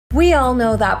We all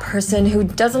know that person who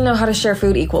doesn't know how to share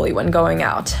food equally when going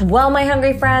out. Well, my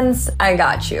hungry friends, I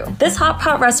got you. This hot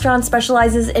pot restaurant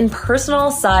specializes in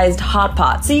personal-sized hot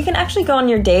pots, so you can actually go on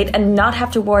your date and not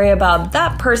have to worry about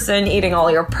that person eating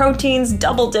all your proteins,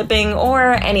 double dipping,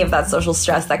 or any of that social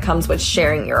stress that comes with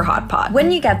sharing your hot pot. When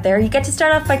you get there, you get to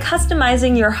start off by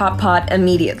customizing your hot pot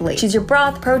immediately. Choose your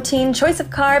broth, protein, choice of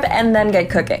carb, and then get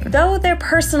cooking. Though they're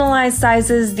personalized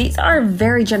sizes, these are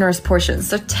very generous portions,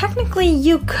 so technically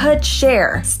you could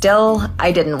share. Still,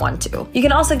 I didn't want to. You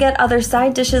can also get other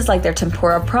side dishes like their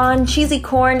tempura prawn, cheesy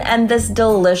corn, and this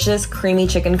delicious creamy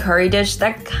chicken curry dish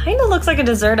that kinda looks like a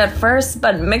dessert at first,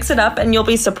 but mix it up and you'll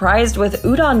be surprised with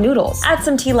udon noodles. Add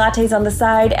some tea lattes on the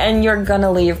side and you're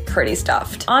gonna leave pretty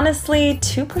stuffed. Honestly,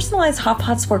 2 personalized hot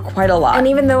pots were quite a lot. And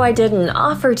even though I didn't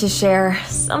offer to share,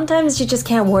 sometimes you just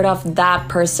can't ward off that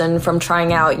person from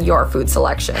trying out your food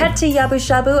selection. Head to Yabu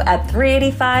Shabu at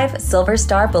 385 Silver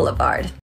Star Boulevard.